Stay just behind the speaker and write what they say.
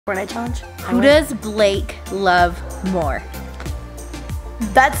Fortnite challenge. Who does Blake love more?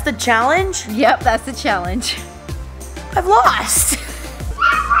 That's the challenge? Yep, that's the challenge. I've lost.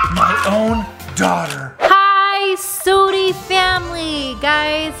 My own daughter. Hi, SOTY family.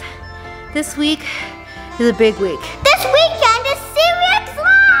 Guys, this week is a big week. This weekend is Serious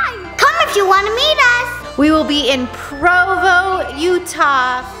Live! Come if you want to meet us. We will be in Provo,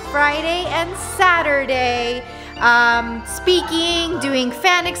 Utah, Friday and Saturday, speaking, doing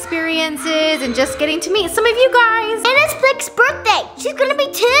fan experiences, and just getting to meet some of you guys. And it's Blake's birthday. She's gonna be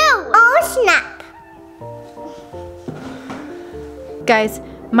 2. Oh, snap. Guys,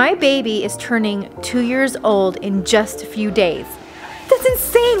 my baby is turning 2 years old in just a few days. That's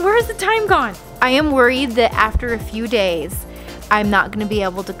insane. Where has the time gone? I am worried that after a few days, I'm not gonna be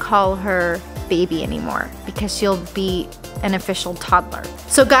able to call her baby anymore because she'll be an official toddler.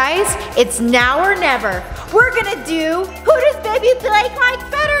 So guys, it's now or never. We're gonna do Who Does Baby Blake Like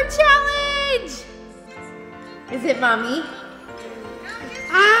Better challenge. Is it mommy?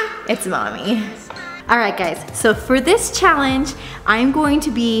 It's mommy. All right guys, so for this challenge, I'm going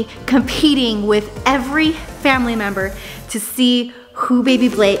to be competing with every family member to see who baby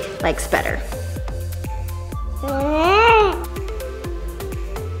Blake likes better.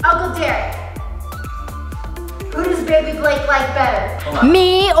 Uncle Derek, who does baby Blake like better?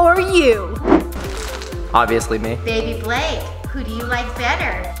 Me or you? Obviously me. Baby Blake, who do you like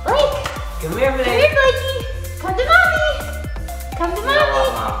better? Blake! Come here, Blake. Come here, Blakey! Come to mommy! Come to mommy!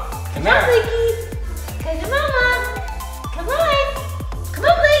 Come Come, here. Blakey! Come to mama! Come on! Come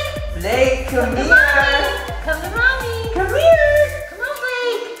on, Blake! Blake, come Come to here. mommy! Come to mommy! Come here! Come on,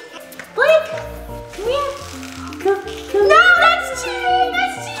 Blake! Blake! Come here! Come. No, that's cheating!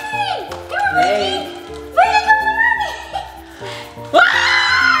 That's cheating! Come on, Blakey! Blake, come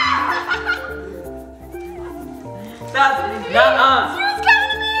to mommy!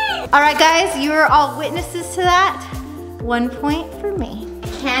 All right, guys, you are all witnesses to that. 1 point for me.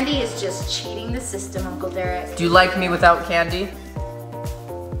 Candy is just cheating the system, Uncle Derek. Do you like me without candy?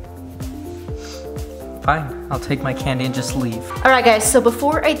 Fine, I'll take my candy and just leave. All right, guys, so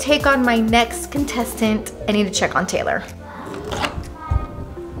before I take on my next contestant, I need to check on Taylor.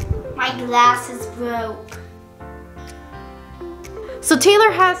 My glasses broke. So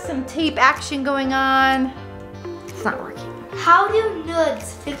Taylor has some tape action going on. It's not working. How do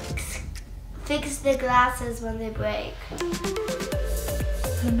nudes fix the glasses when they break? I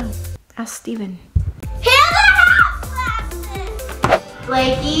don't know. Ask Steven. Here's the half glasses!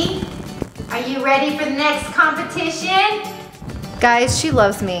 Blakey, are you ready for the next competition? Guys, she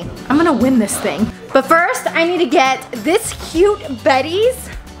loves me. I'm gonna win this thing. But first, I need to get this cute Betty's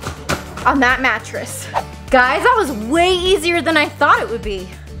on that mattress. Guys, that was way easier than I thought it would be.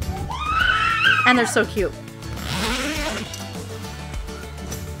 And they're so cute.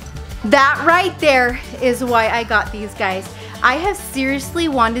 That right there is why I got these, guys. I have seriously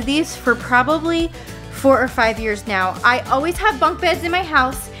wanted these for probably 4 or 5 years now. I always have bunk beds in my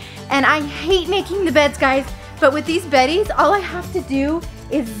house and I hate making the beds, guys. But with these Betty's, all I have to do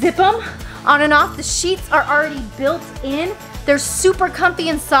is zip them on and off. The sheets are already built in. They're super comfy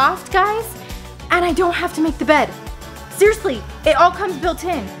and soft, guys. And I don't have to make the bed. Seriously, it all comes built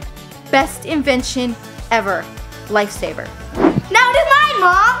in. Best invention ever. Lifesaver. Now to mine,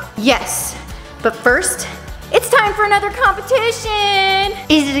 Mom! Yes, but first, it's time for another competition.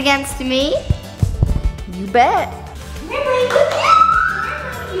 Is it against me? You bet. Come here, Blake.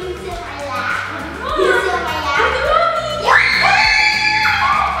 You sit on my lap. You sit on my lap.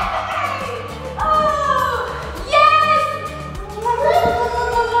 Oh, yes!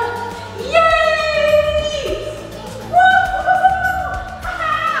 Yay! Woo!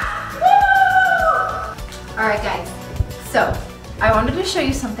 All right, guys. So, I wanted to show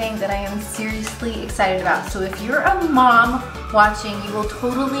you something that I am seriously excited about. So if you're a mom watching, you will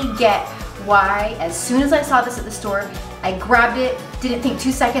totally get why, as soon as I saw this at the store, I grabbed it, didn't think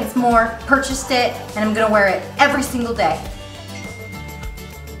 2 seconds more, purchased it, and I'm gonna wear it every single day.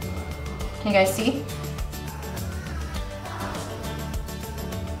 Can you guys see?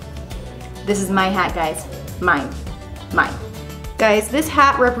 This is my hat, guys. Mine. Guys, this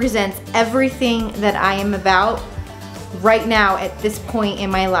hat represents everything that I am about right now at this point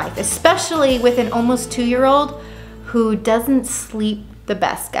in my life, especially with an almost 2-year-old who doesn't sleep the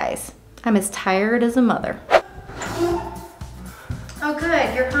best, guys. I'm as tired as a mother. Oh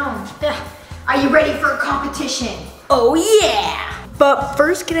good, you're home. Are you ready for a competition? Oh yeah! But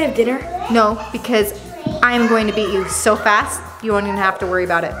first, can I have dinner? No, because I am going to beat you so fast, you won't even have to worry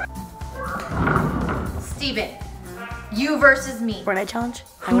about it. Steven, you versus me. Fortnite challenge.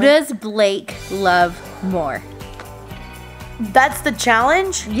 Who does Blake love more? That's the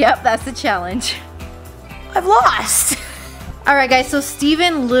challenge? Yep, that's the challenge. I've lost. All right, guys, so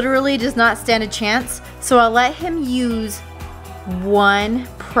Steven literally does not stand a chance, so I'll let him use one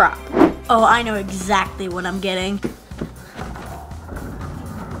prop. Oh, I know exactly what I'm getting.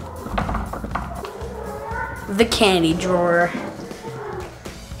 The candy drawer.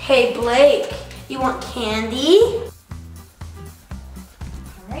 Hey, Blake, you want candy?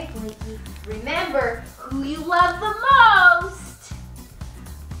 All right, Blakey, remember who you love the most.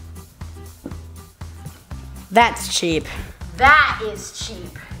 That's cheap. That is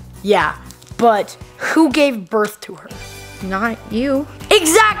cheap. Yeah, but who gave birth to her? Not you.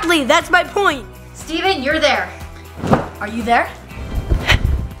 Exactly, that's my point. Steven, you're there. Are you there?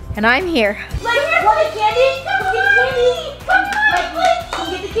 And I'm here. Blake, want the candy? Come get the candy. Come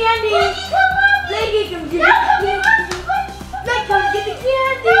get the candy. Blakey, come get the candy. Blake, come get the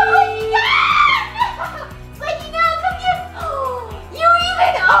candy. Blakey, no, come here. You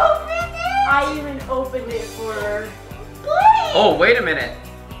even opened it? I even opened it for her. Blake! Oh, wait a minute.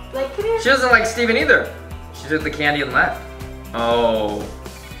 Blake, come here. She doesn't like Steven either. She took the candy and left. Oh.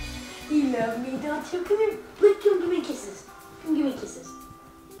 You love me, don't you? Come here. Blake, come give me kisses. Come give me kisses.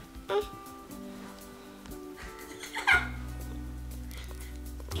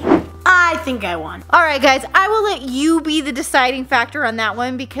 I think I won. All right, guys, I will let you be the deciding factor on that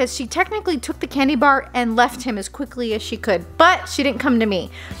one because she technically took the candy bar and left him as quickly as she could, but she didn't come to me.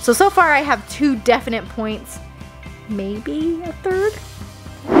 So far I have 2 definite points, maybe a third.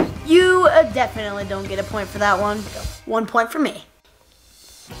 You definitely don't get a point for that one. 1 point for me.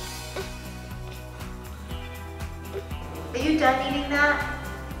 Are you done eating that?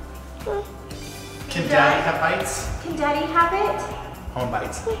 Can Daddy have bites? Can Daddy have it? Home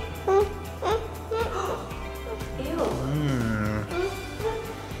bites. Ew.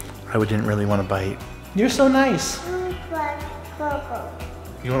 I didn't really want to bite. You're so nice. You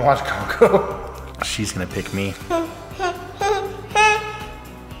want to watch Coco? She's gonna pick me.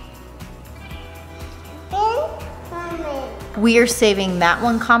 We are saving that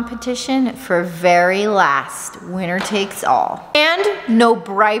one competition for very last. Winner takes all. And no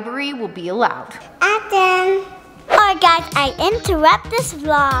bribery will be allowed. Alright guys, I interrupt this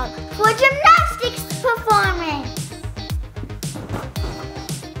vlog for gymnastics performance.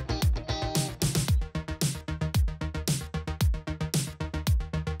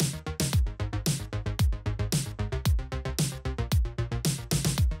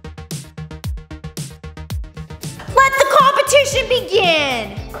 Let the competition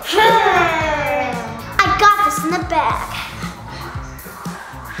begin! I got this in the bag.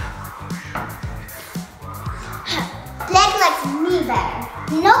 Blake likes me better.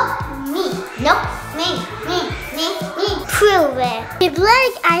 Nope, me. Nope, me. Prove it. Hey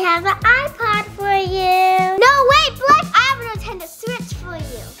Blake, I have an iPod for you. No, wait, Blake, I have a Nintendo Switch for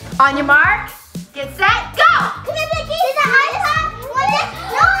you. On your mark, get set, go! Come here, Blakey. Here's an iPod. Want this?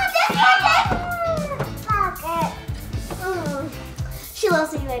 No, this one. She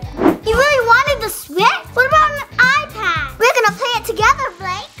loves me right now. You really wanted the Switch? What about an iPad? We're gonna play it together,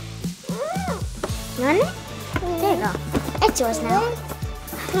 Blake. You want it? There you go. It's yours now.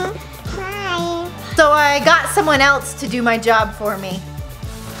 Hi. So I got someone else to do my job for me.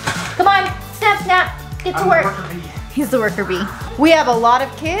 Come on, snap, get to work. He's the worker bee. We have a lot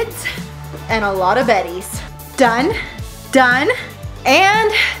of kids and a lot of Betties. Done,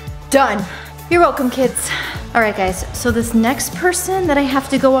 and done. You're welcome, kids. All right, guys, so this next person that I have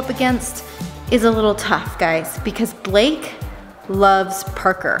to go up against is a little tough, guys, because Blake loves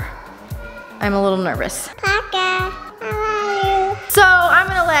Parker. I'm a little nervous. Parker, I love you. So I'm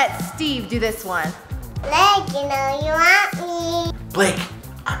gonna let Steve do this one. Blake, you know you want me. Blake,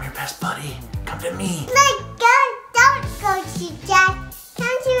 I'm your best buddy. Come to me. Blake, don't go to Dad.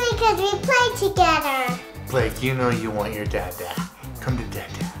 Come to me because we play together. Blake, you know you want your dad. Come to Dad.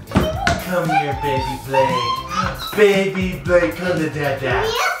 Come here, baby Blake. Baby Blake, come to Dad.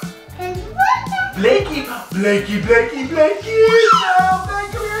 Blakey. No, Blake, come here.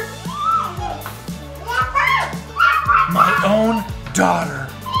 My own daughter.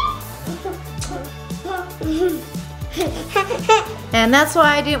 And that's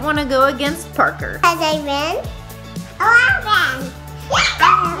why I didn't want to go against Parker. As I win? Oh, I win.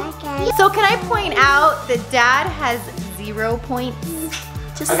 So can I point out that Dad has 0 points?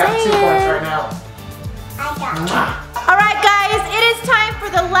 Just I got 2 saying. points right now. I got All right, guys, it is time for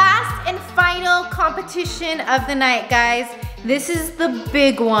the last and final competition of the night, guys. This is the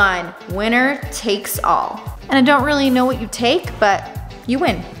big one. Winner takes all. And I don't really know what you take, but you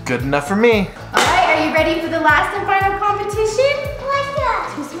win. Good enough for me. All right, are you ready for the last and final competition? What's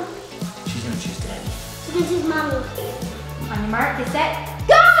that? She's gonna choose Daddy. This is Mommy. On mark, get set,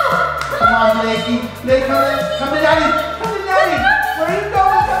 go! Come on, Blakey. Blake, come to Daddy. Come to Daddy. Where are you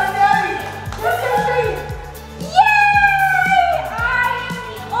going? Come to Daddy. Let's go straight. Yay! I am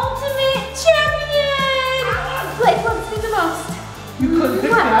the ultimate champion! Blake loves me the most. You couldn't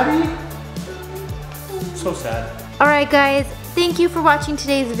pick Daddy? So sad. Alright guys, thank you for watching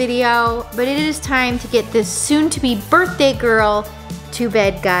today's video, but it is time to get this soon-to-be birthday girl to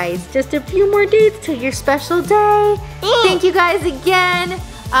bed, guys. Just a few more days till your special day. Thank you guys again.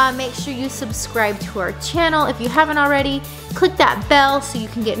 Make sure you subscribe to our channel if you haven't already. Click that bell so you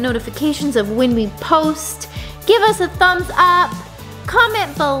can get notifications of when we post. Give us a thumbs up.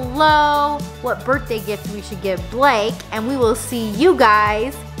 Comment below what birthday gift we should give Blake, and we will see you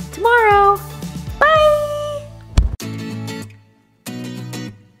guys tomorrow.